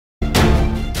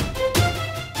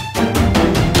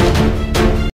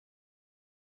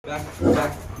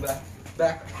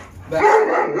back.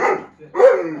 Sit.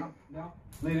 Now,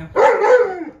 lay down.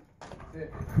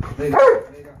 Sit. Lay down.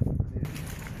 Lay down.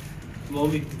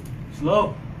 Slowly.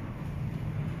 Slow.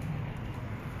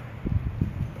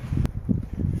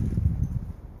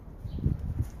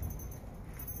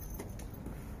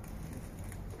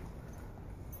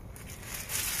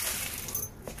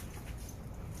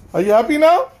 Are you happy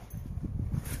now?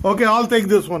 Okay, I'll take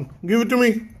this one. Give it to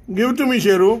me. Give it to me,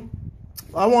 Sheru.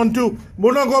 I want to.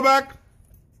 Bruno, go back.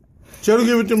 Sheru,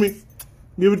 give it to me.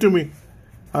 Give it to me.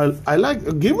 I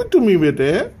like. Give it to me,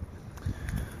 bete.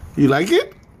 You like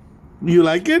it? You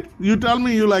like it? You tell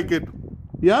me you like it.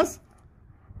 Yes?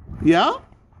 Yeah?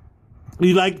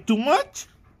 You like too much?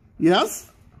 Yes?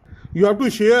 You have to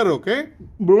share, okay?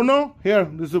 Bruno, here,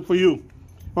 this is for you.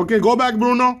 Okay, go back,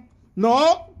 Bruno.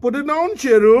 No, put it down,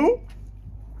 Sheru.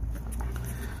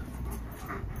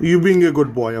 You being a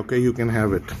good boy, okay? You can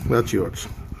have it. That's yours.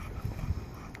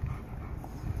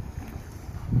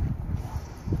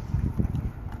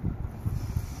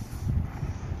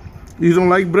 You don't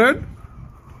like bread?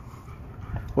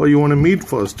 Or you want to meat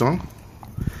first, huh?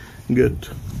 Good.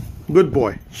 Good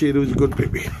boy. Sheru is a good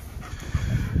baby.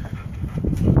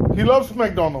 He loves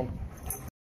McDonald's.